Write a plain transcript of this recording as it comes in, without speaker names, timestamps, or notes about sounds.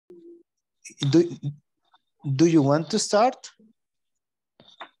Do, do you want to start?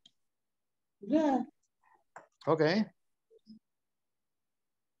 Yeah. Okay.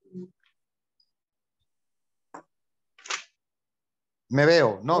 Me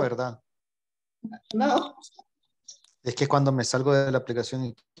veo, ¿no? ¿Verdad? No. Es que cuando me salgo de la aplicación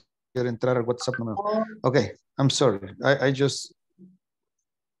y quiero entrar al WhatsApp, no me veo. Okay, I'm sorry. I just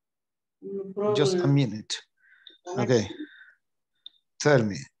No a problem. minute. Okay. Tell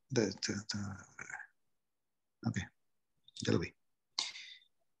me. Okay, ya lo vi.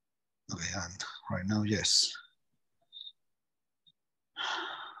 Okay, and right now, yes.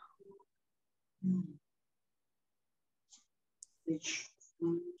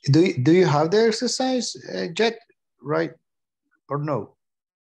 Do you have the exercise yet, right? Or no?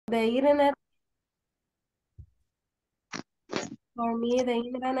 The internet, for me, the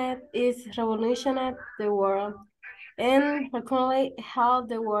internet is revolutionized the world and frequently help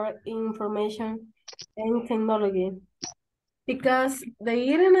the world in information and technology. Because the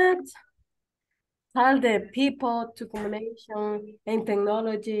internet help the people to communication and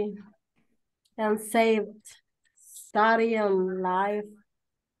technology and saved study and life.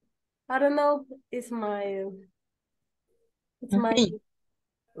 I don't know, it's my Okay.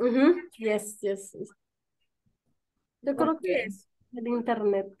 yes, yes. Yo creo que Okay. es el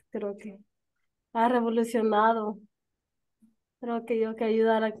internet, creo que ha revolucionado, creo que yo que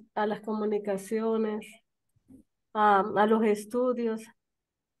ayuda a las comunicaciones, a los estudios.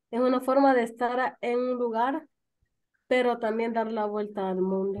 Es una forma de estar en un lugar, pero también dar la vuelta al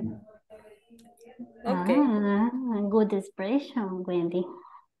mundo. Okay. Good expression, Wendy.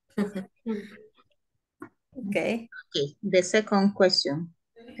 Okay. Okay. The second question.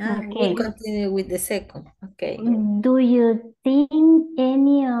 We Okay. continue with the second. Okay. Do you think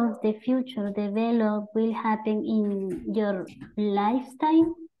any of the future develop will happen in your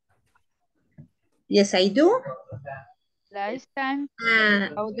lifetime? Yes, I do. Lifetime,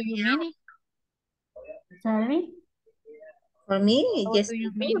 how do you mean it? Sorry? For me, How yes, do I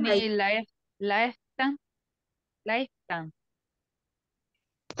you do. mean Like, lifetime? Lifetime.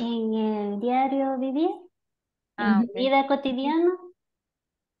 En el diario vivir, Ah, en ok. vida cotidiana.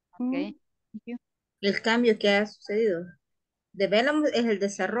 Ok. Thank you. el cambio que ha sucedido. Development es el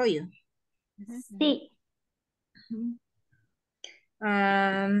desarrollo. Sí.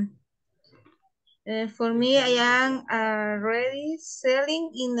 Um, for me, I am already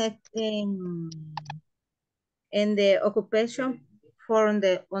selling in the occupation for on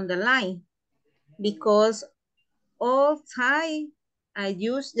the line because all time I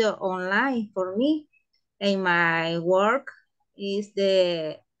use the online for me and my work is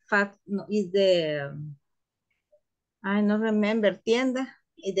the fact no, is the I don't remember tienda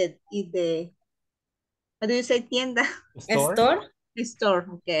is the how do you say tienda? Store. Store? Store,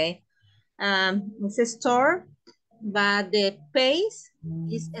 okay. It's a store, but the pace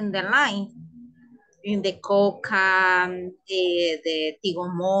is in the line. In the Coca, the Tigo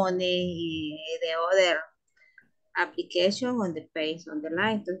Money, the other application on the page on the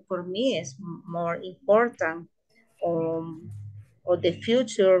line. So for me, it's more important of the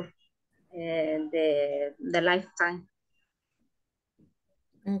future and the lifetime.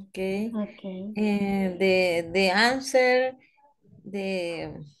 Okay. Okay. The answer,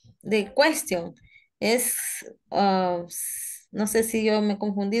 the question es, no sé si yo me he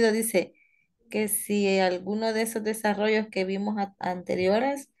confundido, dice que si alguno de esos desarrollos que vimos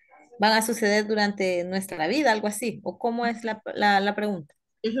anteriores van a suceder durante nuestra vida, algo así, o cómo es la pregunta.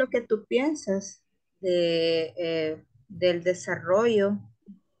 ¿Qué es lo que tú piensas del desarrollo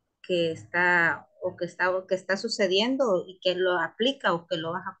que está sucediendo y que lo aplica o que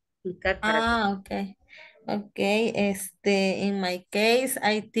lo vas a aplicar para ti? Ah, okay. Okay, in my case,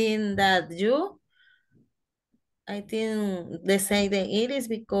 I think they say that it is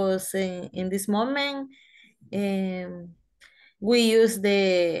because in this moment, um, we use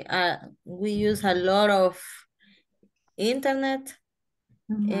a lot of internet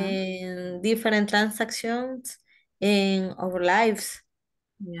and different transactions in our lives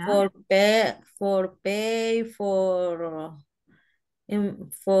Yeah.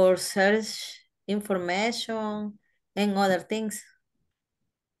 for search information and other things.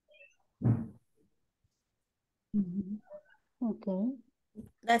 Okay.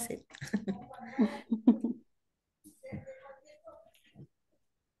 That's it.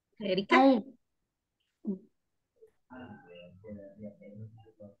 Erika. Ay,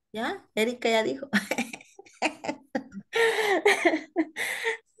 ¿Ya? Erika ya dijo.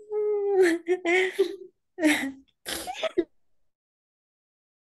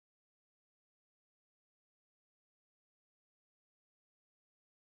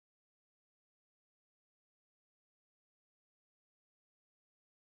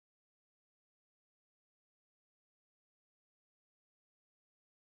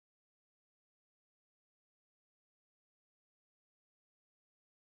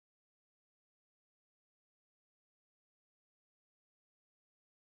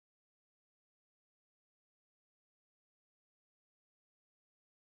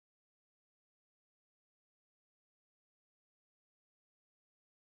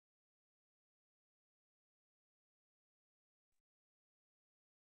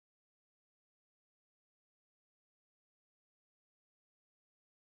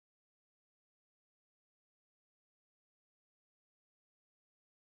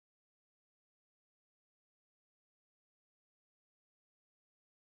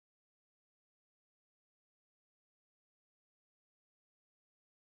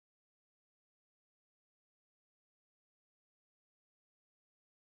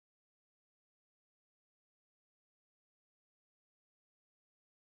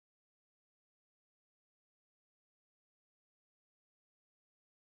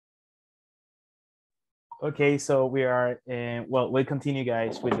 Okay, so we are, well, we'll continue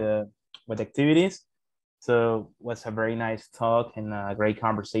guys with the activities. So it was a very nice talk and a great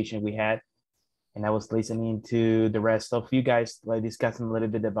conversation we had. And I was listening to the rest of you guys like discussing a little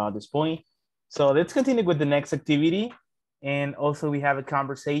bit about this point. So let's continue with the next activity. And also we have a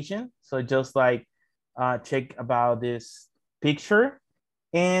conversation. So just like check about this picture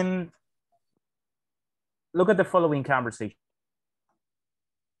and look at the following conversation.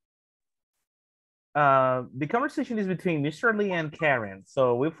 The conversation is between Mr. Lee and Karen.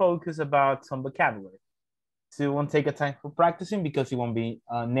 So we focus about some vocabulary. So it won't take a time for practicing because it won't be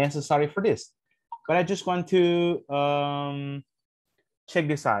necessary for this. But I just want to check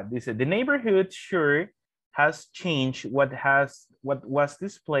this out. This is the neighborhood sure has changed what was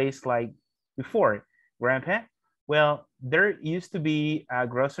this place like before, Grandpa? Well, there used to be a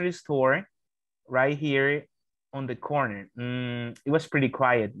grocery store right here on the corner. It was pretty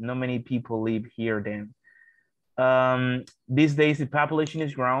quiet. Not many people live here then. These days the population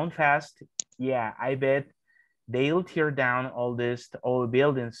is growing fast. Yeah, I bet they'll tear down all these old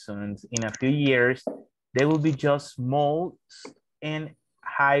buildings soon. In a few years, they will be just small and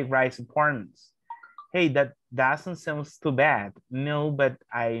high-rise apartments. Hey, that doesn't sound too bad. No, but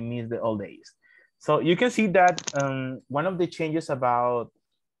I miss the old days. So you can see that one of the changes about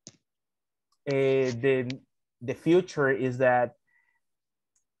the future is that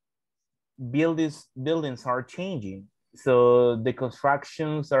buildings are changing. So the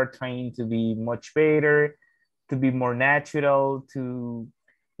constructions are trying to be much better, to be more natural, to,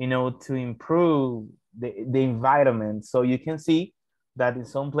 you know, to improve the environment. So you can see that in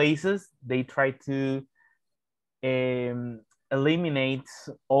some places they try to eliminate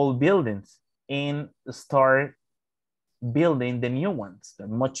old buildings and start building the new ones, the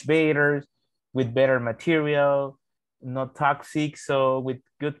much better, with better material, not toxic, so with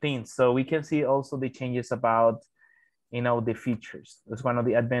good things. So we can see also the changes about, you know, the features. That's one of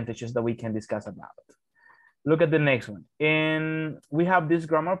the advantages that we can discuss about. Look at the next one. And we have this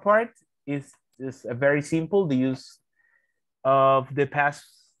grammar part. Is a very simple, the use of the past.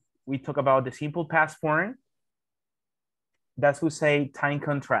 We talk about the simple past form. That's we say time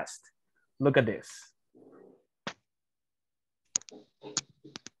contrast. Look at this.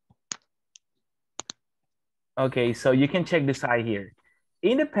 Okay, so you can check this out here.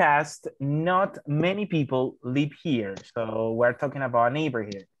 In the past, not many people live here. So we're talking about a neighbor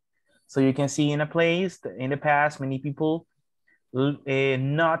here. So you can see in a place, in the past, many people,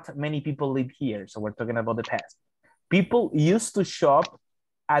 not many people live here. So we're talking about the past. People used to shop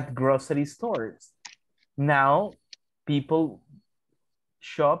at grocery stores. Now, people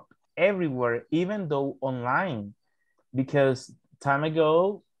shop everywhere, even though online, because time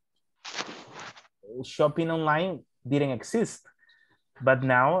ago, shopping online didn't exist, but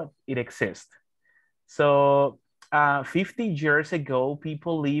now it exists. So 50 years ago,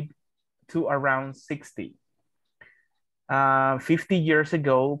 people lived to around 60. 50 years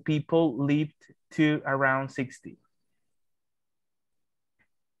ago, people lived to around 60.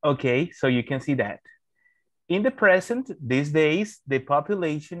 Okay, so you can see that. In the present, these days, the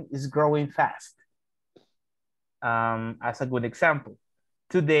population is growing fast. As a good example,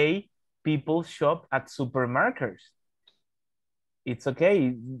 today, people shop at supermarkets. It's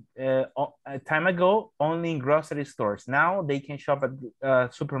okay. A time ago, only in grocery stores. Now they can shop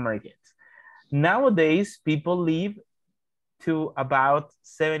at supermarkets. Nowadays, people live to about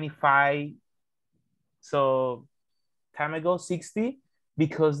 75. So time ago, 60,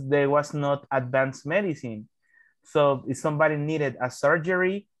 because there was not advanced medicine. So if somebody needed a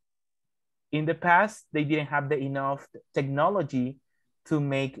surgery, in the past, they didn't have the enough technology to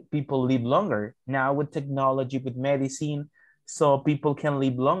make people live longer. Now with technology, with medicine, so people can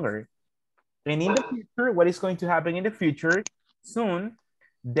live longer. And in the future, what is going to happen in the future? Soon,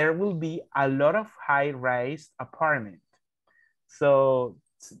 there will be a lot of high-rise apartments. So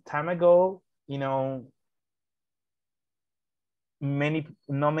time ago, you know,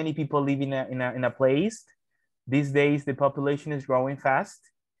 not many people live in a place. These days, the population is growing fast.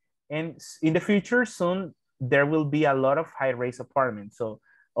 And in the future, soon, there will be a lot of high-rise apartments. So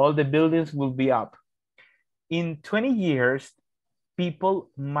all the buildings will be up. In 20 years,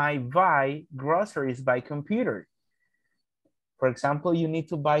 people might buy groceries by computer. For example, you need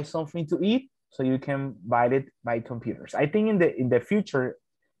to buy something to eat, so you can buy it by computers. I think in the future,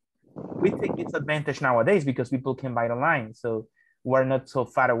 we think it's advantage nowadays because people can buy it online. So we're not so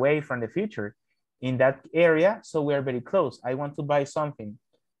far away from the future in that area. So we're very close. I want to buy something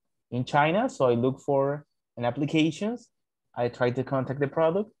in China. So I look for an applications. I try to contact the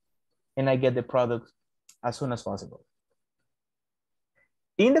product and I get the product as soon as possible.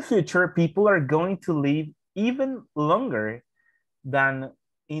 In the future, people are going to live even longer than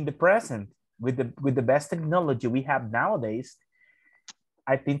in the present. With the best technology we have nowadays,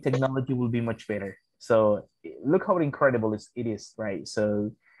 I think technology will be much better. So look how incredible it is, right?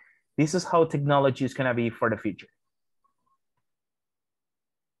 So this is how technology is gonna be for the future.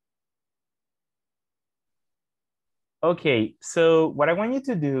 Okay, so what I want you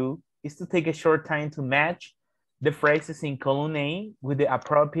to do is to take a short time to match the phrases in column A with the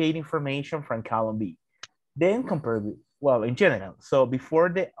appropriate information from column B. Then compare with, well, in general. So before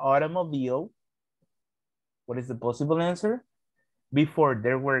the automobile, what is the possible answer? Before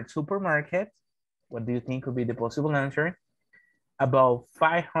there were supermarkets, what do you think would be the possible answer? About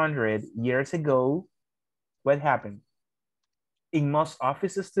 500 years ago, what happened? In most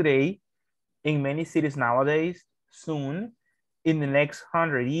offices today, in many cities nowadays, soon, in the next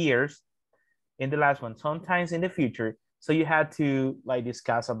 100 years, in the last one, sometimes in the future. So you had to like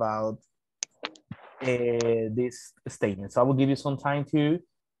discuss about this statement. So I will give you some time to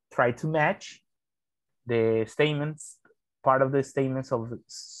try to match the statements, part of the statements of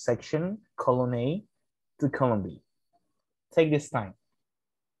section column A to column B. Take this time.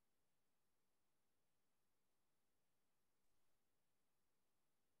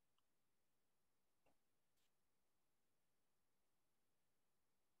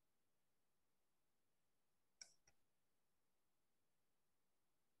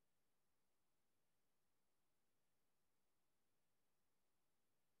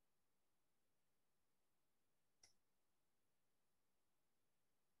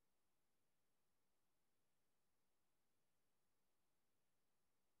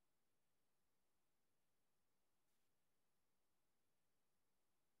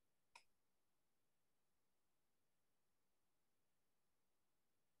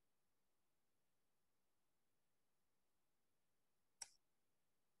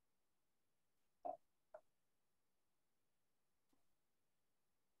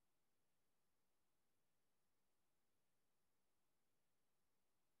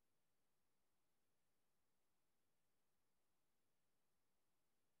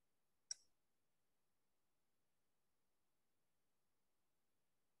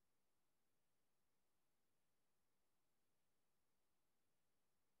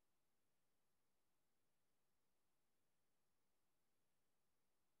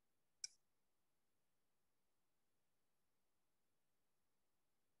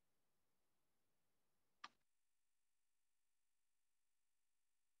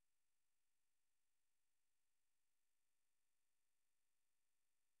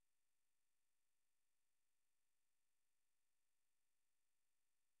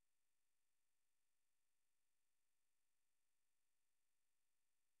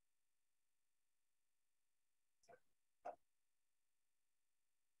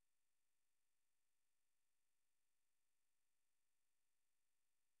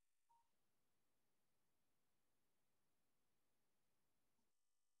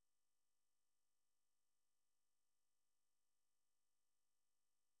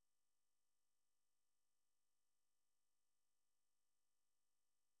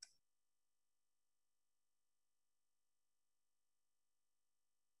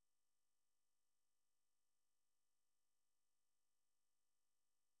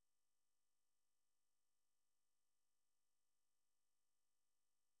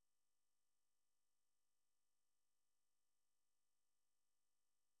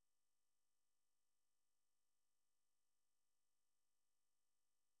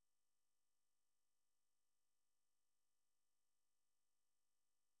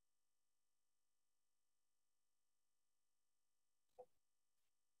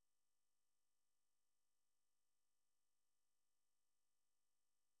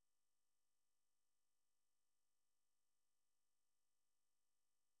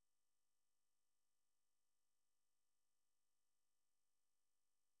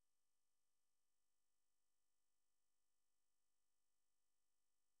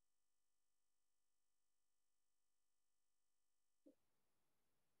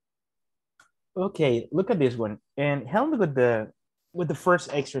 Okay, look at this one and help me with the first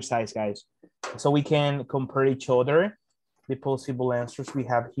exercise, guys, so we can compare each other the possible answers we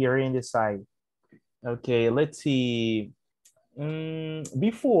have here in the side. Okay, let's see.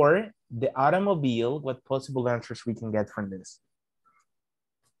 Before the automobile, what possible answers we can get from this?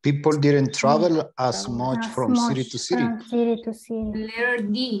 People didn't travel as much from city to city. From city to city. Letter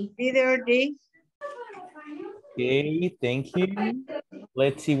D. Letter D. Okay, thank you.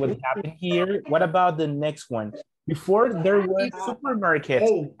 Let's see what happened here. What about the next one? Before there were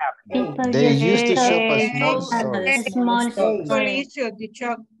supermarkets, what People They use used to to shop at small shop stores. at small stores. Policio, the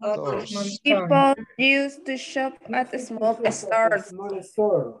shop at the small Stores. store. People used to shop at small stores.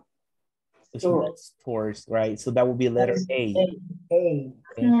 Small stores, right? So that would be letter A. Thank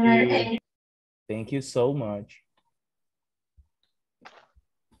Letter you. A. Thank you so much.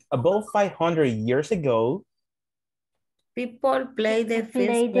 About 500 years ago, People play the Play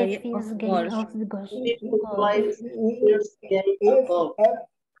first the game of first game golf. of the golf.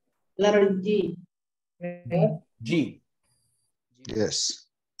 Letter G. G. Yes.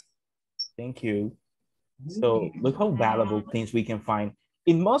 Thank you. So look how valuable things we can find.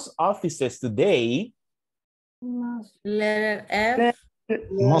 In most offices today, Letter F.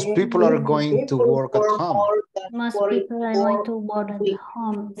 Most people are going to work at home. Most people are going to work at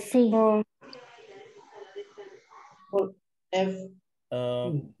home. C.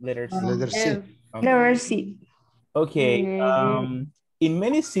 letter C. Letter C. F. Okay. Letter C. Okay. In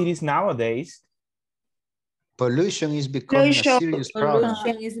many cities nowadays, Pollution is becoming a serious problem.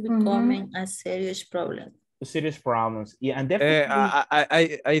 Pollution is becoming a serious problem. serious problems. Yeah, and definitely.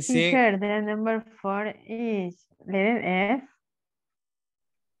 I think Teacher, the number 4 is letter F.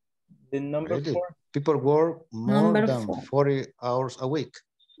 the number Really? 4. People work more Number than 4. 40 hours a week.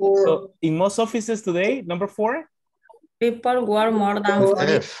 So in most offices today, number 4. People work more than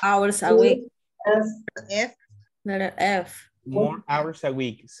 40 F. hours a week. F. Letter F. More hours a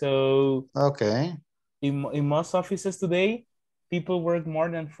week. So Okay. in most offices today, people work more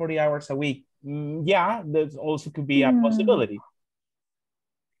than 40 hours a week. Yeah, that also could be a possibility.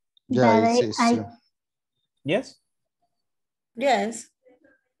 Yeah, But it's true. Yes? Yes.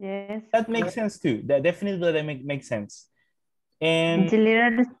 Yes. That makes sense too. That definitely that makes sense. And The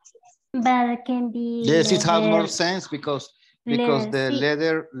letter But it can be Yes, it has more letter, sense because letter the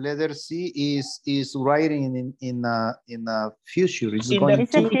C. letter C is writing in a future. It's in going the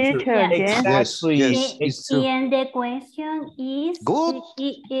It's a future. future, yes. Exactly. Yes, it's true. And the question is, Good,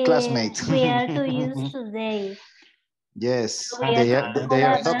 classmate. we are to use today. Yes, We they are to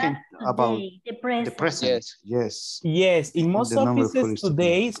are use talking about today, the present. the present. Yes. Yes, in most The number 4 offices is the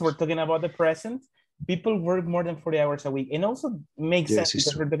today, so we're talking about the present, people work more than 40 hours a week. And also makes sense Yes,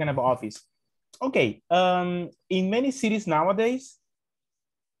 because we're talking about office. Okay, in many cities nowadays,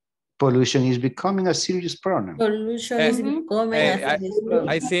 pollution is becoming a serious problem. Pollution is becoming a serious problem.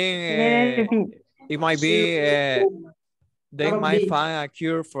 I think Letter B. it might be they might find a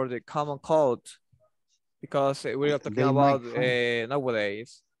cure for the common cold because we are talking They about might find- nowadays.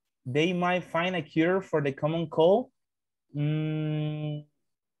 they might find a cure for the common cold.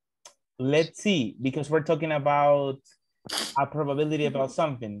 Let's see, because we're talking about a probability about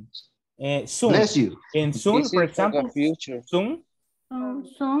something. Soon. Bless you. And soon, for example, soon.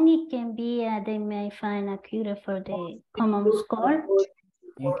 Soon it can be they may find a cure for the common cold.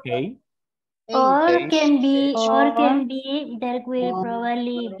 Okay. Or can be there will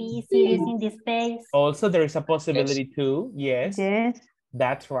probably be cities in the space. Also, there is a possibility too. Yes. Yes.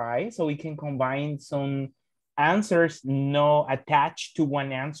 That's right. So we can combine some answers no attached to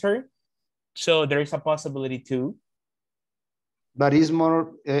one answer. So there is a possibility too. But it's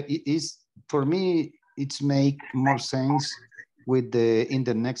more, for me, it's make more sense with in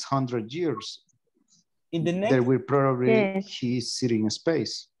the next 100 years. In the next, there will probably Yes. he's sitting in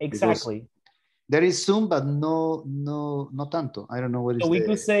space. Exactly. There is soon, but no tanto. I don't know what is. So we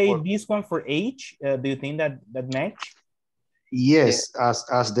could say word. this one for age. Do you think that match? Yes,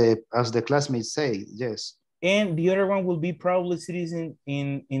 as the classmates say, yes. And the other one will be probably cities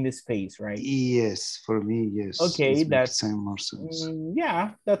in the space, right? Yes, for me, yes. Okay, that's more sense.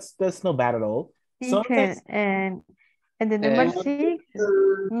 Yeah, that's not bad at all. Teacher, and the number 6,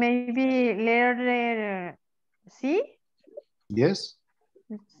 maybe letter C. Yes.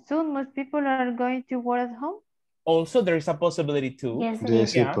 Soon most people are going to work at home. Also, there is a possibility too. Yes,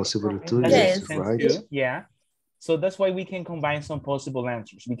 There's a possibility too. Yes. Right. Too. Yeah. So that's why we can combine some possible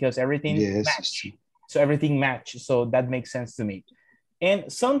answers because everything match. So everything matches. So that makes sense to me. And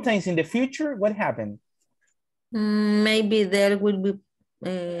sometimes in the future, what happened? Maybe there will be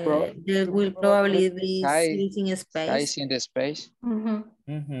probably be cities in space. In the space.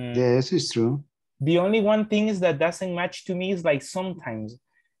 Yes, it's true. The only one thing is that doesn't match to me is like sometimes.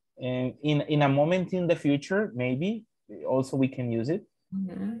 And in a moment in the future, maybe also we can use it.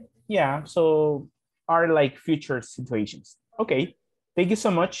 Yeah, so are like future situations. Okay, thank you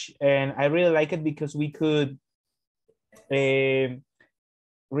so much. And I really like it because we could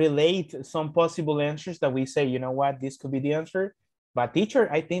relate some possible answers that we say, you know what, this could be the answer. But teacher,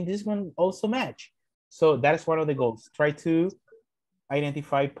 I think this one also match. So that's one of the goals. Try to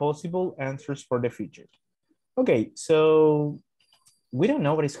identify possible answers for the future. Okay, so we don't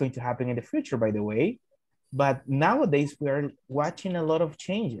know what is going to happen in the future, by the way, but nowadays we are watching a lot of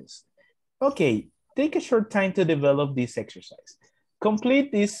changes. Okay, take a short time to develop this exercise.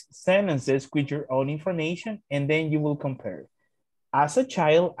 Complete these sentences with your own information, and then you will compare. As a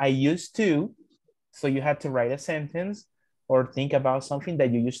child, I used to, so you had to write a sentence or think about something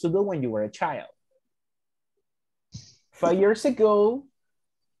that you used to do when you were a child. 5 years ago,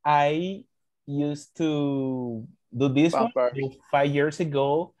 I used to do this one. 5 years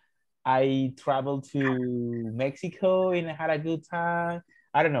ago, I traveled to Mexico and I had a good time.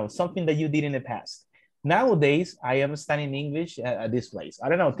 I don't know, something that you did in the past. Nowadays, I am studying English at this place. I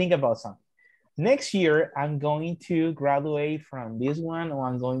don't know, think about something. Next year, I'm going to graduate from this one, or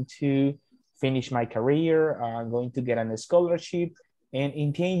I'm going to finish my career, or I'm going to get a scholarship. And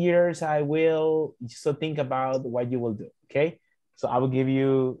in 10 years, I will, so think about what you will do, okay? So I will give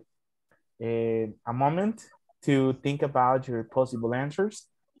you a moment to think about your possible answers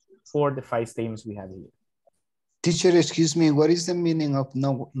for the 5 statements we have here. Teacher, excuse me, what is the meaning of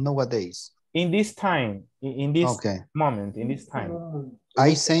nowadays? In this time, in this moment, in this time.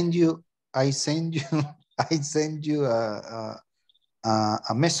 I send you I send you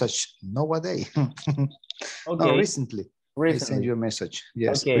a message nowadays. Okay. No, recently. I send you a message.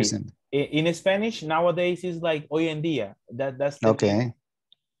 Yes, okay. recently. In Spanish, nowadays is like hoy en día. That's the okay. Name.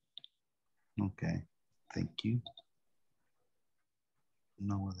 Okay. Thank you.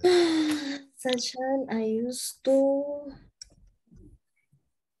 Nowadays. Sunshine, I used to.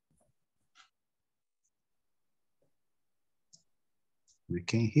 We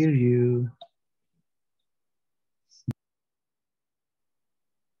can hear you.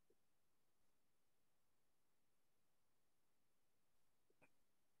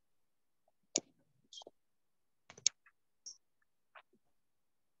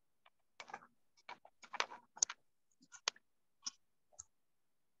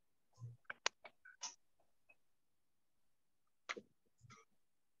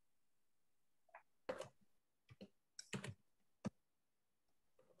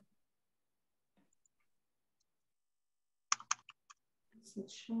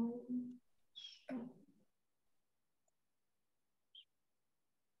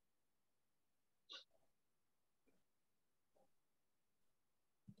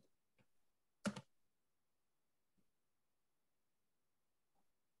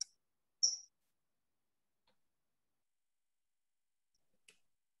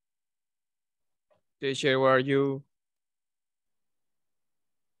 Teacher, where are you?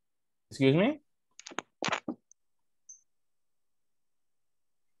 Excuse me?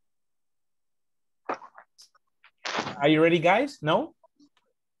 Are you ready, guys? No?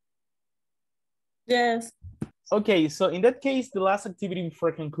 Yes. Okay, so in that case, the last activity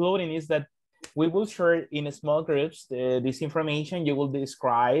before concluding is that we will share in small groups this information. You will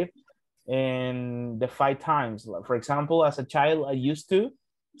describe in the 5 times. For example, as a child, I used to.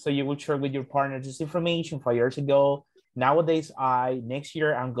 So you will share with your partner this information 5 years ago. Nowadays, next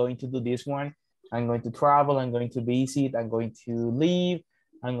year, I'm going to do this one. I'm going to travel, I'm going to visit, I'm going to leave,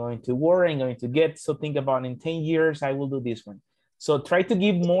 I'm going to work, I'm going to get. So think about in 10 years, I will do this one. So try to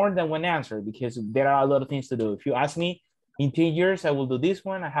give more than one answer because there are a lot of things to do. If you ask me, in 10 years, I will do this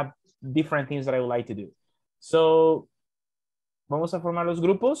one. I have different things that I would like to do. So vamos a formar los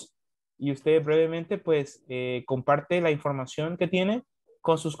grupos y usted brevemente pues comparte la información que tiene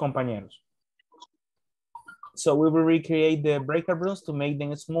con sus compañeros. So we will recreate the breakout rooms to make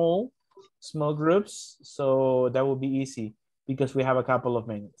them small groups. So that will be easy because we have a couple of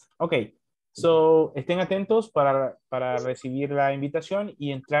minutes. Okay. So estén atentos para recibir la invitación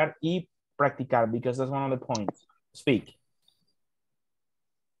y entrar y practicar because that's one of the points. Speak.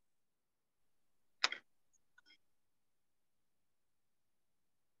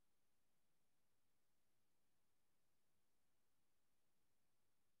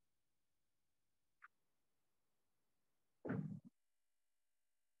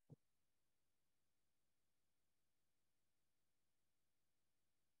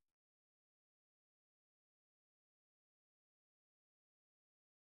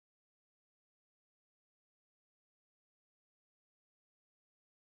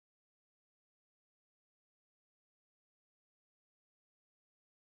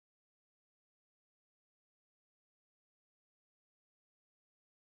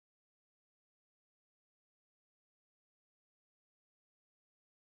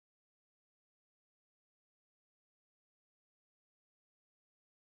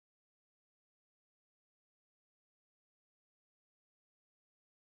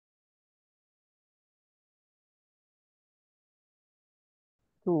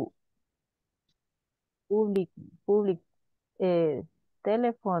 To public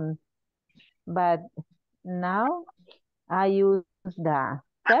telephone, but now I use the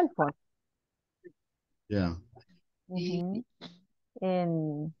cell phone. Yeah.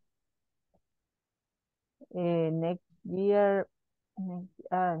 And next year,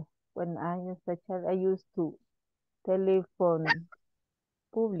 when I was a child, I used to telephone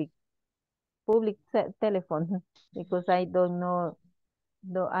public telephone because I don't know,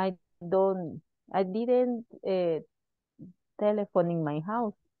 no, I didn't telephone in my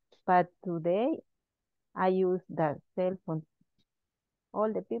house, but today I use the cell phone.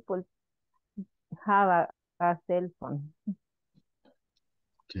 All the people have a cell phone.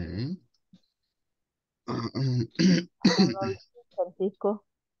 Okay. Francisco,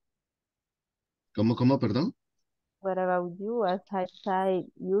 ¿Cómo, perdón? what about you? As I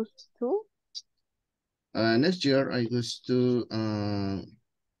used to? Next year I used to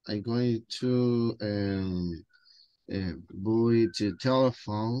I'm going to buy the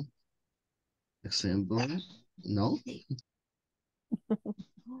telephone. Example, no.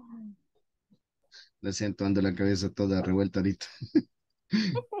 Le siento, ando la cabeza toda revuelta ahorita.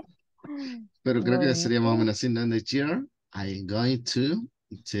 Pero creo que sería más o menos así, ¿no? Next year I'm going to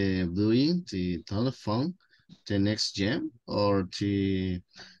buy the telephone the next year or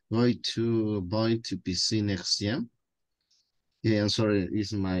going to buy the PC next year. Yeah, I'm sorry,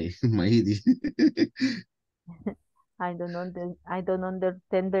 it's my my idiot. I don't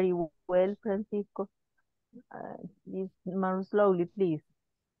understand very well, Francisco. Please, more slowly, please.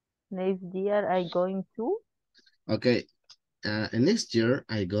 Next year I going to? Okay, next year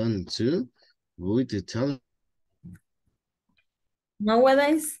I going to go to tell.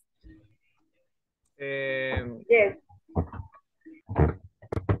 Nowadays? Yes.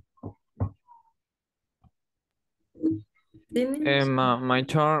 My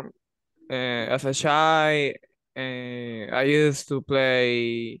turn. As a child, I used to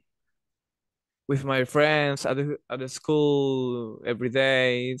play with my friends at the school every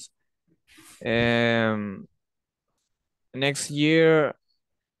day. Next year,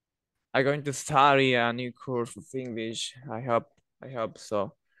 I'm going to study a new course of English. I hope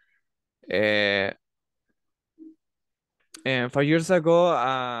so. And 5 years ago,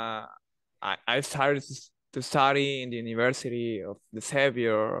 I started to study in the University of the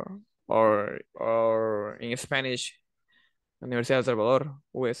Savior, or in Spanish, Universidad de Salvador,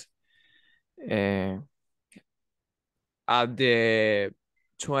 US. At the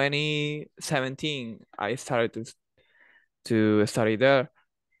 2017, I started to study there.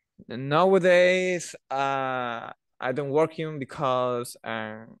 And nowadays, I don't working because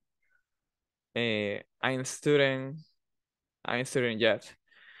I'm student yet.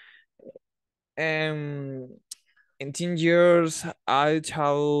 In 10 years, I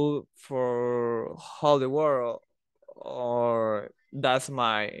travel for all the world, or that's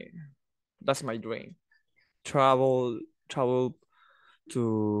my dream. Travel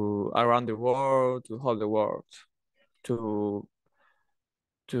to around the world, to all the world, to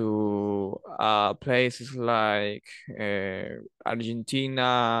places like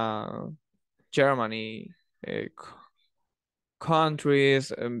Argentina, Germany,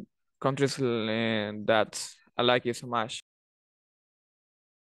 countries that I like it so much.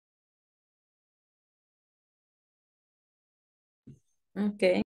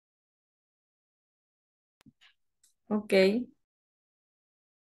 Okay. Okay.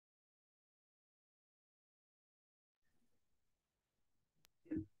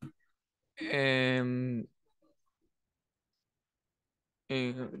 And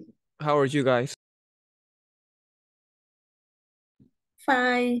how are you guys?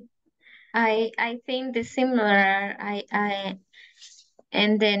 Fine. I think the similar.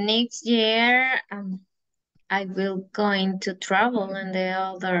 And the next year I will going to travel in the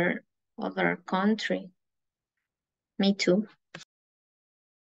other country. Me too.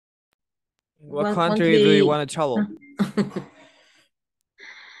 What country do you want to travel?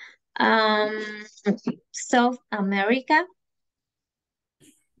 South America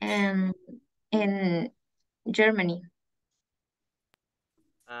and in Germany.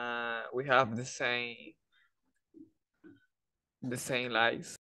 We have the same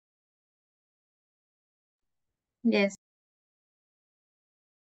likes. Yes.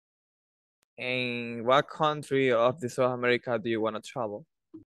 And what country of the South America do you want to travel?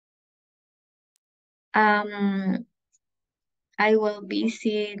 I will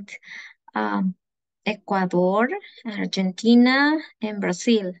visit Ecuador, Argentina, and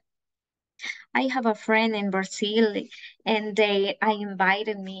Brazil. I have a friend in Brazil, and I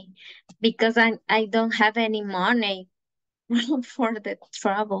invited me because I don't have any money for the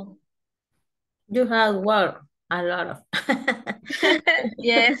travel. You have what? A lot of.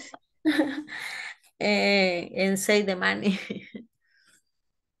 Yes. And save the money.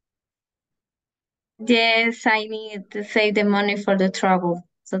 Yes, I need to save the money for the travel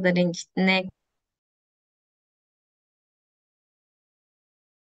so that in next.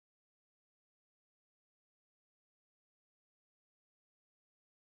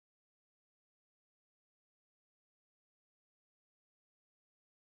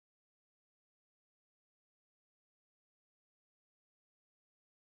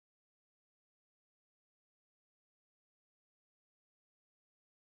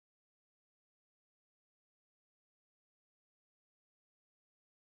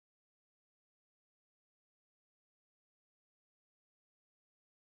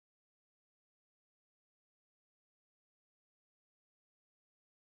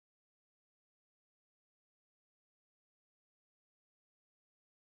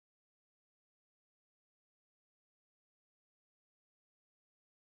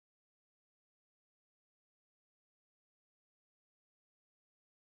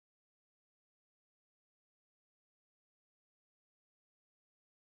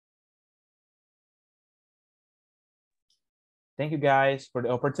 Thank you guys for the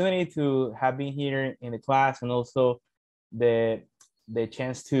opportunity to have been here in the class and also the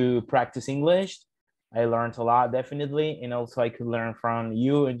chance to practice English. I learned a lot, definitely, and also I could learn from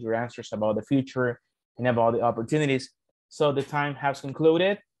you and your answers about the future and about the opportunities. So the time has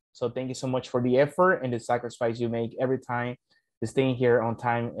concluded. So thank you so much for the effort and the sacrifice you make every time to staying here on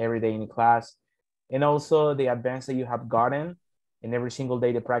time every day in the class. And also the advance that you have gotten in every single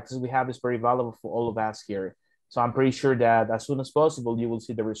day, the practice we have is very valuable for all of us here. So I'm pretty sure that as soon as possible, you will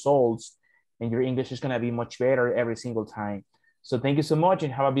see the results and your English is going to be much better every single time. So thank you so much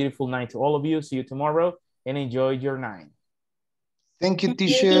and have a beautiful night to all of you. See you tomorrow and enjoy your night. Thank you,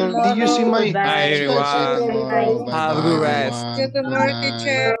 teacher. Did you see my? Bye, everyone. Have a good rest. See you tomorrow,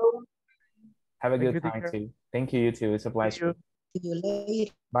 teacher. Have a Thank good you, time teacher. too. Thank you, you too. It's a pleasure. See you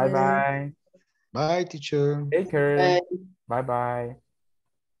later. Bye-bye. Bye, teacher. Take care. Bye-bye.